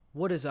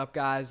What is up,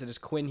 guys? It is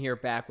Quinn here,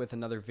 back with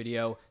another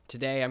video.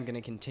 Today I'm going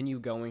to continue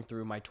going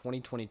through my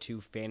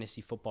 2022 fantasy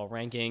football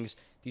rankings.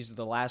 These are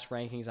the last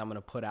rankings I'm going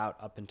to put out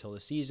up until the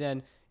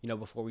season,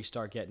 before we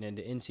start getting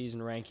into in-season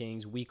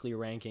rankings, weekly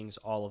rankings,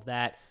 all of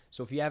that.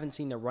 So if you haven't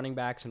seen the running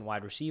backs and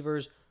wide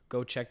receivers,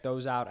 go check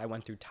those out. I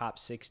went through top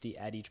 60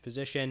 at each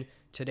position.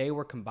 Today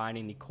we're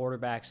combining the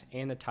quarterbacks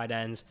and the tight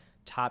ends,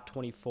 top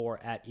 24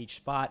 at each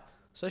spot.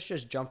 So let's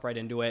just jump right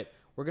into it.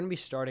 We're going to be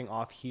starting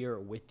off here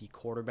with the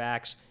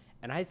quarterbacks.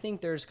 And I think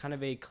there's kind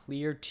of a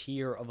clear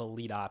tier of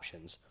elite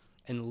options.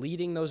 And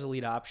leading those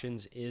elite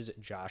options is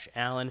Josh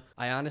Allen.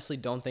 I honestly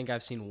don't think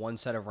I've seen one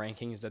set of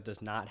rankings that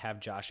does not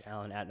have Josh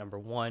Allen at number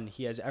one.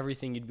 He has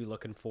everything you'd be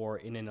looking for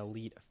in an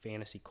elite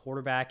fantasy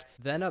quarterback.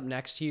 Then up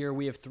next here,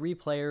 we have three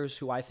players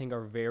who I think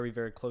are very,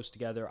 very close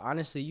together.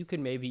 Honestly, you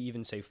could maybe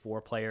even say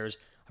four players.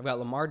 I've got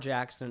Lamar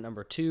Jackson at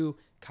number 2,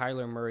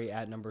 Kyler Murray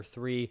at number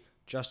 3,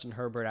 Justin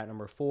Herbert at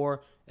number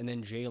 4, and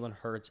then Jalen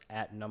Hurts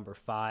at number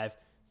 5.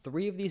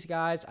 Three of these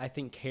guys, I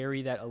think,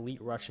 carry that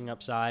elite rushing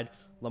upside.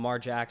 Lamar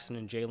Jackson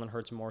and Jalen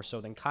Hurts more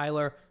so than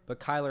Kyler, but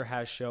Kyler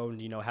has shown,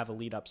 have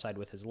elite upside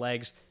with his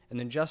legs. And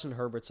then Justin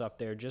Herbert's up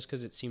there just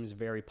because it seems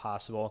very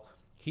possible.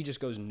 He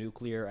just goes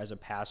nuclear as a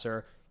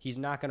passer. He's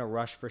not going to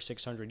rush for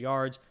 600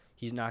 yards.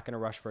 He's not going to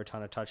rush for a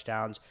ton of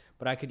touchdowns,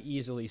 but I could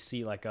easily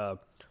see like a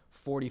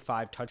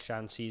 45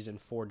 touchdown season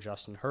for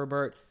Justin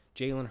Herbert.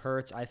 Jalen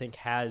Hurts, I think,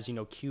 has,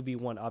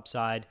 QB1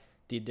 upside,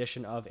 the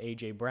addition of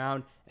A.J.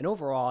 Brown. And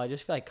overall, I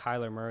just feel like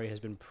Kyler Murray has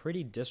been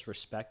pretty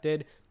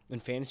disrespected in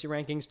fantasy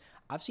rankings.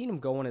 I've seen him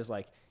going as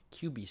like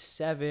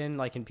QB7,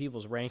 like in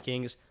people's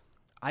rankings.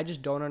 I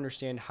just don't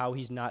understand how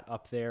he's not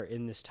up there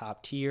in this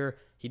top tier.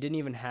 He didn't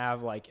even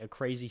have like a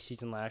crazy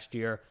season last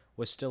year,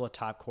 was still a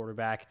top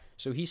quarterback.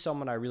 So he's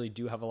someone I really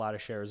do have a lot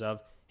of shares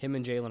of. Him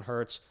and Jalen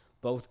Hurts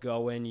both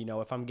going,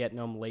 if I'm getting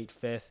them late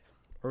 5th,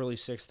 early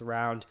 6th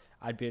round,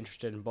 I'd be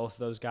interested in both of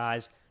those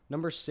guys.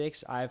 Number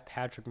 6, I have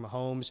Patrick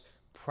Mahomes.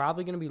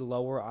 Probably going to be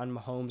lower on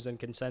Mahomes than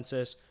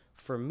consensus.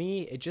 For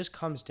me, it just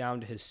comes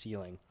down to his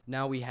ceiling.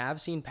 Now, we have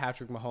seen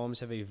Patrick Mahomes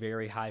have a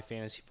very high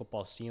fantasy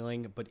football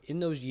ceiling, but in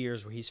those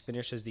years where he's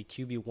finished as the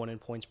QB1 in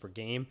points per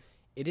game,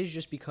 it is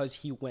just because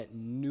he went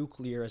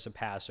nuclear as a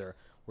passer.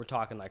 We're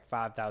talking like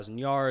 5,000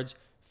 yards,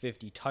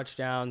 50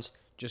 touchdowns,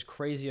 just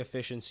crazy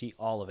efficiency,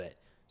 all of it.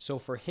 So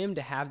for him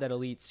to have that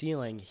elite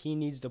ceiling, he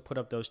needs to put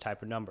up those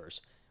type of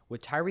numbers.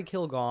 With Tyreek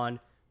Hill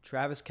gone,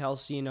 Travis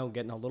Kelce,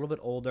 getting a little bit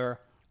older,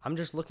 I'm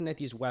just looking at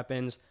these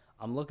weapons.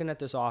 I'm looking at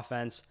this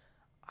offense.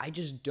 I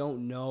just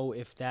don't know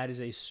if that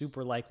is a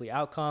super likely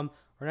outcome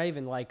or not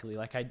even likely.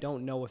 Like, I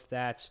don't know if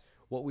that's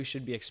what we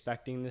should be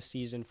expecting this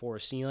season for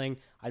a ceiling.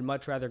 I'd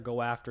much rather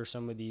go after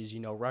some of these,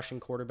 rushing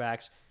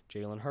quarterbacks,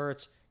 Jalen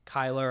Hurts,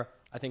 Kyler.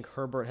 I think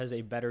Herbert has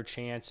a better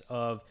chance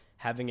of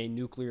having a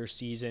nuclear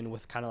season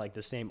with kind of like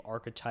the same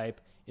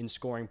archetype in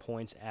scoring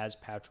points as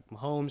Patrick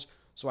Mahomes.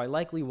 So I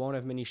likely won't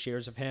have many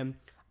shares of him.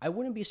 I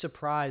wouldn't be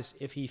surprised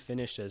if he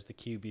finished as the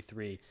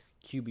QB3,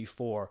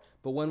 QB4.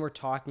 But when we're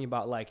talking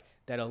about like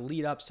that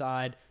elite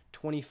upside,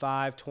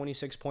 25,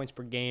 26 points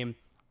per game,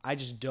 I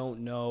just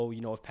don't know,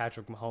 if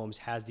Patrick Mahomes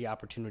has the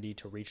opportunity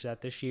to reach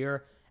that this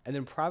year. And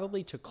then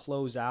probably to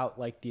close out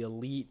like the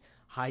elite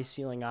high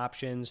ceiling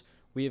options,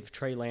 we have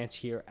Trey Lance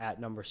here at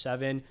number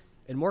 7.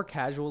 In more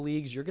casual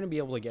leagues, you're going to be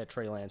able to get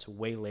Trey Lance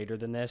way later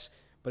than this.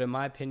 But in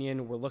my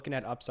opinion, we're looking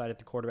at upside at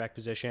the quarterback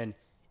position.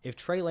 If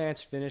Trey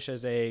Lance finished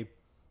as a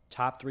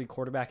top 3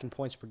 quarterback in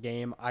points per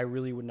game, I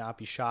really would not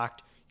be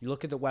shocked. You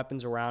look at the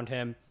weapons around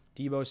him,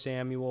 Deebo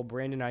Samuel,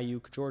 Brandon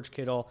Ayuk, George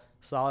Kittle,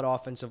 solid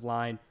offensive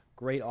line,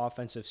 great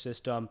offensive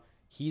system.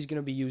 He's going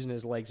to be using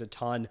his legs a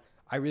ton.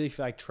 I really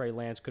feel like Trey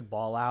Lance could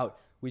ball out.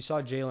 We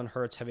saw Jalen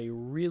Hurts have a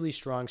really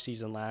strong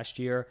season last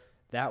year.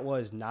 That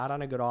was not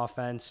on a good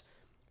offense,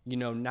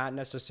 not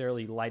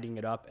necessarily lighting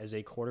it up as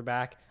a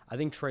quarterback. I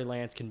think Trey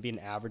Lance can be an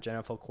average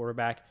NFL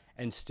quarterback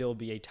and still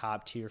be a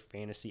top tier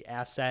fantasy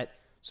asset.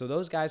 So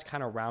those guys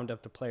kind of round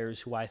up the players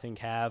who I think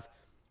have,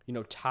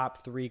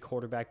 top 3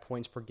 quarterback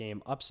points per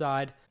game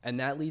upside. And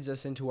that leads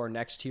us into our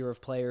next tier of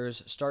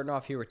players, starting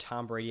off here with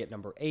Tom Brady at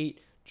number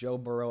 8, Joe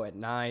Burrow at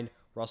 9,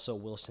 Russell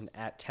Wilson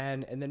at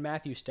 10, and then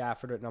Matthew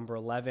Stafford at number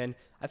 11.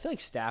 I feel like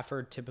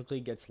Stafford typically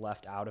gets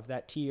left out of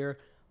that tier.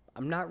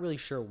 I'm not really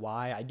sure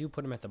why. I do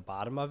put him at the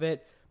bottom of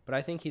it, but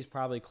I think he's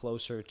probably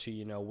closer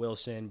to,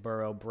 Wilson,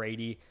 Burrow,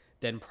 Brady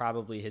than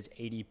probably his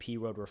ADP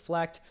would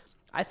reflect.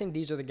 I think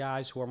these are the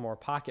guys who are more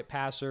pocket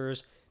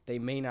passers. They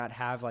may not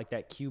have like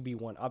that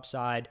QB1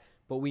 upside,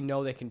 but we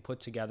know they can put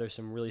together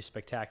some really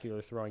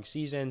spectacular throwing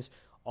seasons.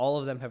 All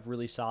of them have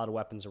really solid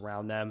weapons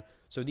around them.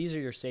 So these are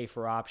your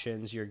safer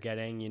options. You're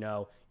getting,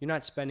 you're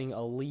not spending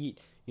elite,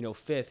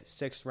 5th,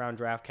 6th round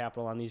draft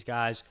capital on these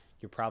guys.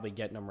 You're probably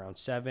getting them round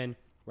 7,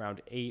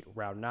 round 8,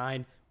 round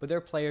 9, but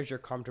they're players you're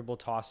comfortable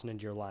tossing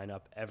into your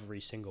lineup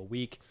every single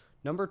week.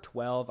 Number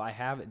 12, I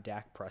have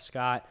Dak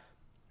Prescott.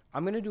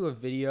 I'm going to do a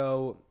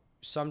video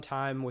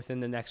sometime within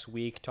the next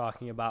week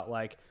talking about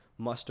like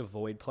must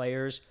avoid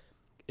players.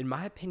 In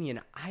my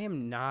opinion, I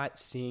am not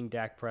seeing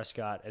Dak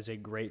Prescott as a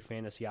great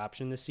fantasy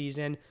option this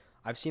season.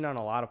 I've seen on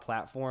a lot of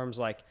platforms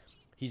like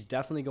He's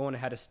definitely going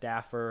ahead of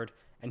Stafford,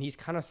 and he's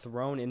kind of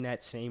thrown in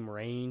that same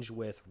range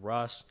with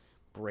Russ,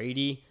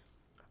 Brady.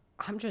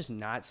 I'm just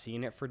not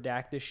seeing it for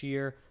Dak this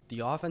year. The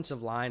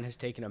offensive line has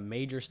taken a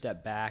major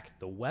step back.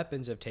 The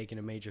weapons have taken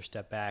a major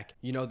step back.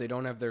 You know, they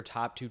don't have their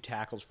top 2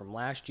 tackles from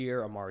last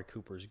year. Amari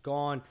Cooper's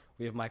gone.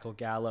 We have Michael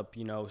Gallup,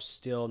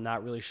 still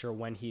not really sure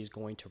when he's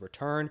going to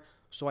return.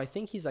 So I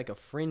think he's like a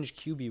fringe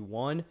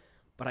QB1,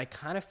 but I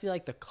kind of feel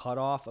like the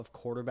cutoff of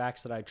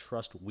quarterbacks that I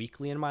trust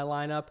weekly in my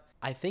lineup,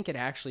 I think it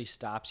actually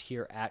stops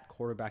here at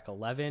quarterback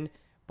 11.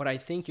 But I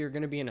think you're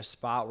going to be in a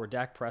spot where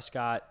Dak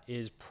Prescott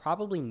is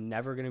probably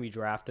never going to be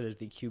drafted as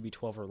the QB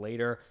 12 or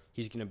later.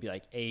 He's going to be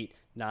like 8,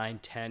 9,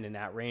 10 in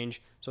that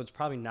range. So it's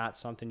probably not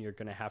something you're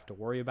going to have to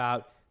worry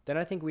about. Then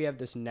I think we have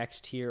this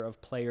next tier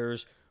of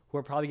players who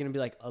are probably going to be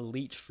like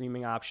elite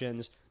streaming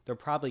options. They're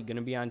probably going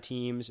to be on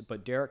teams,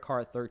 but Derek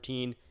Carr at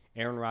 13,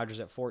 Aaron Rodgers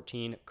at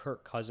 14,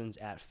 Kirk Cousins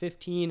at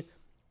 15.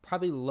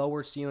 Probably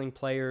lower ceiling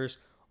players,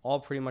 all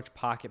pretty much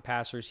pocket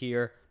passers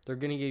here. They're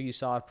going to give you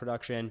solid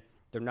production.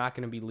 They're not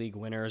going to be league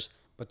winners,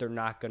 but they're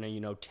not going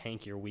to,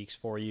 tank your weeks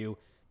for you.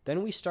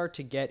 Then we start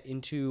to get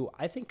into,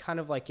 I think, kind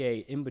of like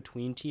a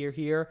in-between tier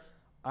here.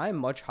 I'm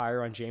much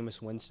higher on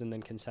Jameis Winston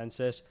than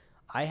consensus.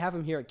 I have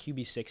him here at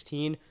QB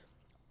 16.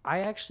 I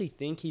actually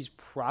think he's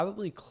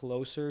probably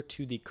closer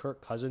to the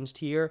Kirk Cousins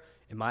tier,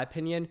 in my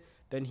opinion,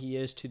 than he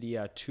is to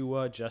the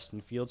Tua, Justin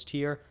Fields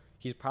tier.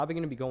 He's probably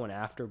going to be going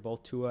after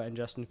both Tua and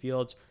Justin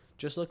Fields.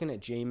 Just looking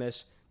at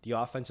Jameis, the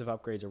offensive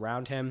upgrades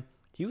around him,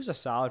 he was a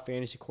solid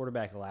fantasy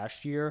quarterback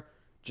last year,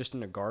 just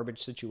in a garbage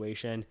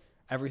situation.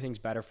 Everything's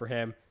better for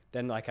him.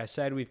 Then, like I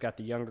said, we've got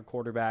the younger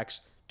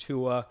quarterbacks,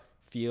 Tua,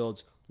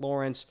 Fields,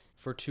 Lawrence.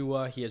 For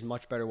Tua, he has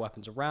much better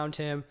weapons around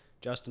him.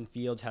 Justin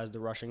Fields has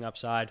the rushing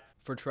upside.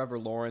 For Trevor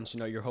Lawrence,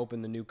 you're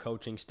hoping the new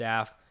coaching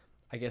staff,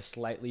 I guess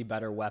slightly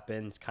better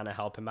weapons kind of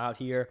help him out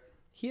here.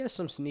 He has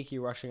some sneaky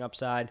rushing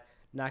upside.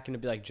 Not going to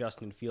be like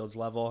Justin Fields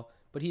level,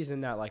 but he's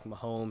in that like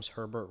Mahomes,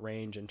 Herbert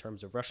range in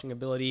terms of rushing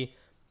ability.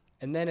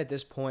 And then at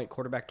this point,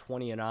 quarterback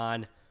 20 and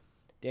on,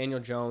 Daniel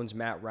Jones,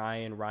 Matt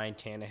Ryan, Ryan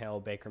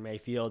Tannehill, Baker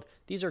Mayfield.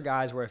 These are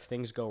guys where if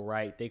things go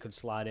right, they could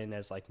slot in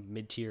as like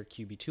mid-tier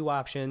QB2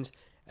 options.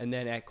 And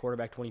then at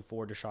quarterback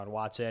 24, Deshaun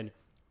Watson,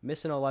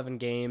 missing 11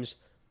 games,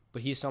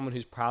 but he's someone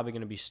who's probably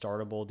going to be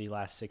startable the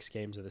last 6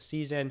 games of the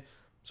season.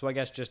 So I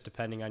guess just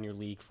depending on your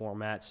league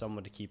format,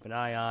 someone to keep an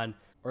eye on,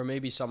 or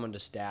maybe someone to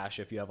stash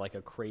if you have like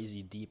a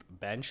crazy deep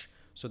bench.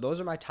 So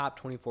those are my top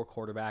 24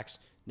 quarterbacks.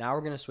 Now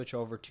we're going to switch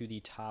over to the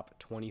top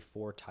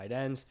 24 tight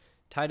ends.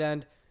 Tight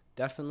end,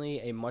 definitely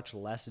a much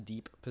less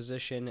deep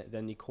position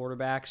than the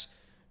quarterbacks.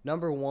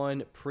 Number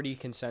 1, pretty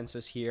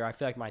consensus here. I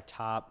feel like my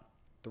top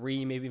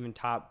 3, maybe even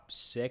top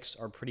 6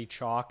 are pretty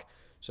chalk.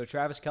 So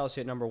Travis Kelce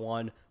at number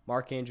 1,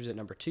 Mark Andrews at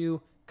number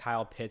 2,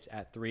 Kyle Pitts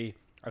at 3.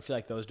 I feel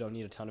like those don't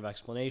need a ton of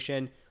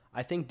explanation.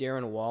 I think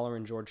Darren Waller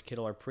and George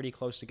Kittle are pretty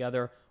close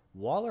together.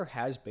 Waller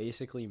has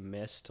basically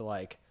missed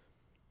like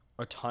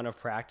a ton of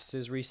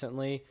practices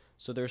recently,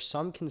 so there's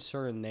some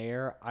concern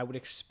there. I would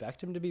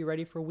expect him to be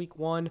ready for week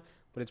 1,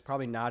 but it's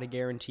probably not a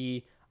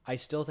guarantee. I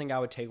still think I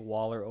would take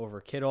Waller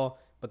over Kittle,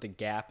 but the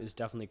gap is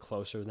definitely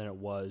closer than it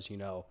was,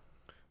 a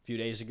few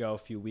days ago, a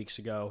few weeks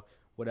ago,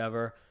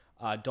 whatever.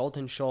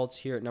 Dalton Schultz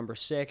here at number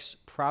 6,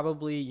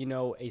 probably,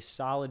 a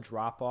solid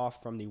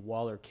drop-off from the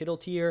Waller-Kittle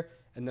tier,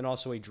 and then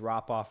also a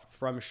drop-off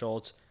from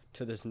Schultz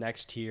to this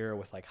next tier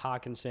with like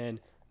Hawkinson,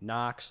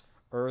 Knox,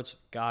 Ertz,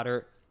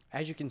 Goddard.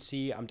 As you can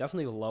see, I'm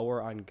definitely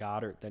lower on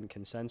Goddard than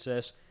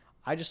consensus.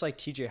 I just like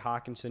TJ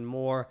Hawkinson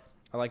more.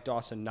 I like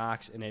Dawson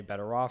Knox in a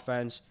better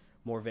offense,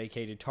 more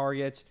vacated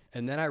targets.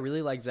 And then I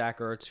really like Zach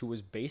Ertz, who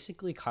was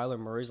basically Kyler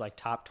Murray's like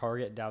top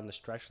target down the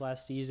stretch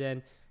last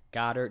season.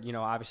 Goddard,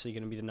 obviously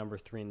going to be the number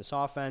 3 in this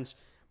offense,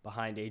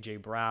 behind A.J.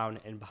 Brown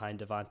and behind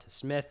Devonta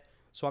Smith.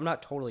 So I'm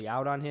not totally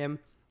out on him.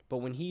 But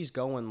when he's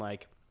going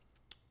like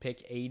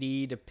pick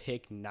 80 to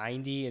pick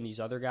 90 and these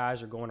other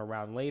guys are going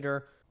around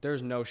later,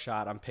 there's no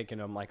shot I'm picking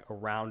him like a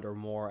round or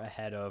more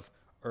ahead of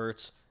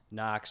Ertz,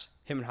 Knox.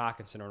 Him and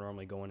Hawkinson are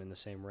normally going in the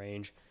same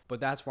range. But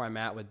that's where I'm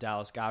at with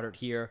Dallas Goedert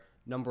here.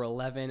 Number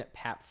 11,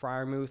 Pat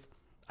Freiermuth.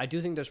 I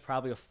do think there's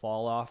probably a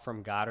fall off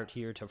from Goddard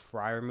here to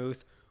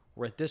Freiermuth,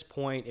 where at this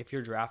point, if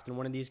you're drafting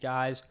one of these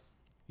guys,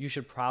 you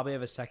should probably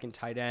have a second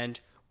tight end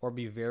or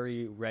be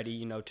very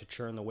ready, to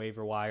churn the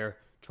waiver wire,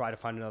 try to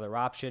find another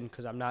option,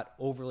 because I'm not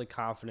overly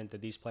confident that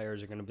these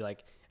players are going to be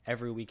like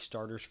every week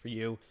starters for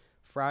you.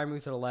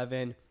 Freiermuth at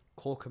 11,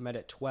 Cole Kmet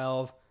at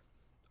 12,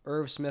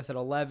 Irv Smith at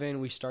 11.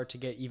 We start to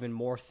get even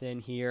more thin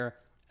here.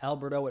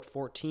 Alberto at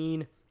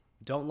 14.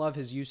 Don't love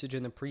his usage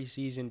in the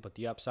preseason, but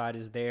the upside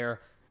is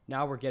there.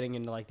 Now we're getting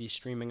into like these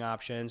streaming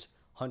options.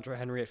 Hunter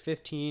Henry at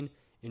 15,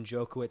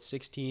 Njoku at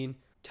 16,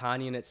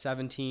 Tanyan at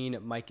 17,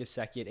 Mike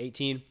Gesicki at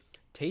 18,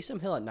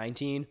 Taysom Hill at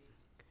 19.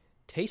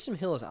 Taysom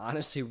Hill is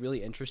honestly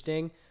really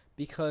interesting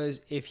because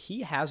if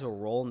he has a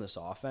role in this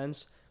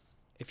offense,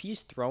 if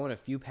he's throwing a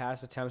few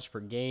pass attempts per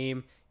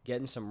game,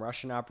 getting some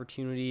rushing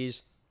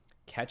opportunities,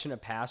 catching a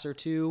pass or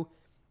two,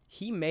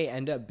 he may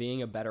end up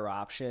being a better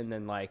option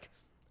than like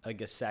a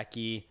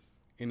Gesicki,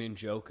 and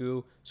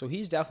Njoku. So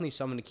he's definitely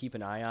someone to keep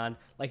an eye on.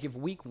 Like if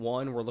week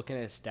 1 we're looking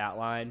at his stat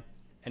line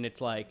and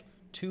it's like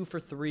 2 for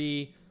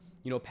 3,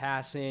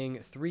 passing,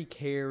 3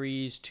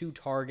 carries, 2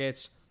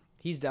 targets,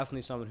 he's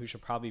definitely someone who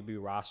should probably be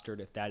rostered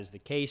if that is the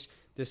case.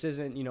 This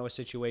isn't, a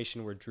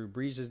situation where Drew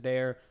Brees is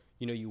there.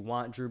 You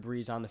want Drew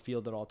Brees on the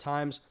field at all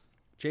times.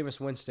 Jameis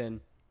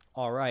Winston,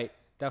 all right,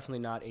 definitely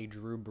not a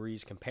Drew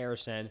Brees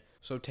comparison.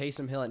 So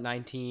Taysom Hill at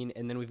 19,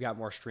 and then we've got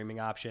more streaming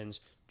options.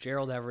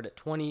 Gerald Everett at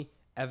 20,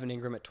 Evan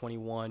Ingram at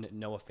 21,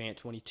 Noah Fant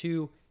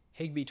 22,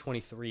 Higbee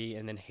 23,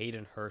 and then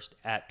Hayden Hurst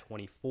at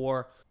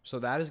 24. So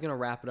that is going to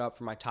wrap it up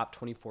for my top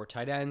 24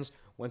 tight ends.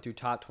 Went through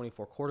top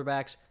 24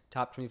 quarterbacks,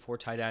 top 24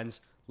 tight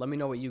ends. Let me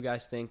know what you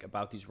guys think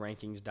about these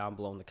rankings down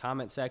below in the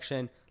comment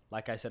section.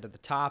 Like I said at the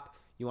top,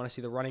 you want to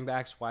see the running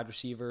backs, wide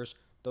receivers,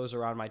 those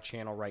are on my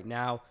channel right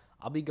now.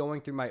 I'll be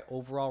going through my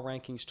overall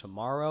rankings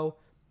tomorrow.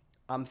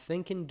 I'm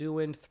thinking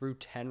doing through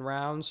 10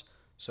 rounds,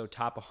 so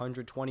top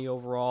 120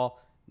 overall.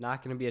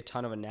 Not going to be a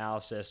ton of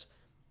analysis.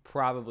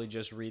 Probably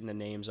just reading the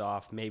names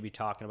off, maybe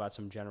talking about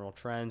some general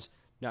trends.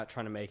 Not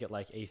trying to make it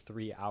like a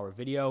 3-hour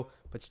video,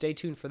 but stay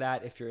tuned for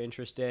that if you're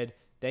interested.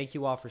 Thank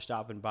you all for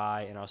stopping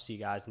by, and I'll see you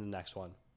guys in the next one.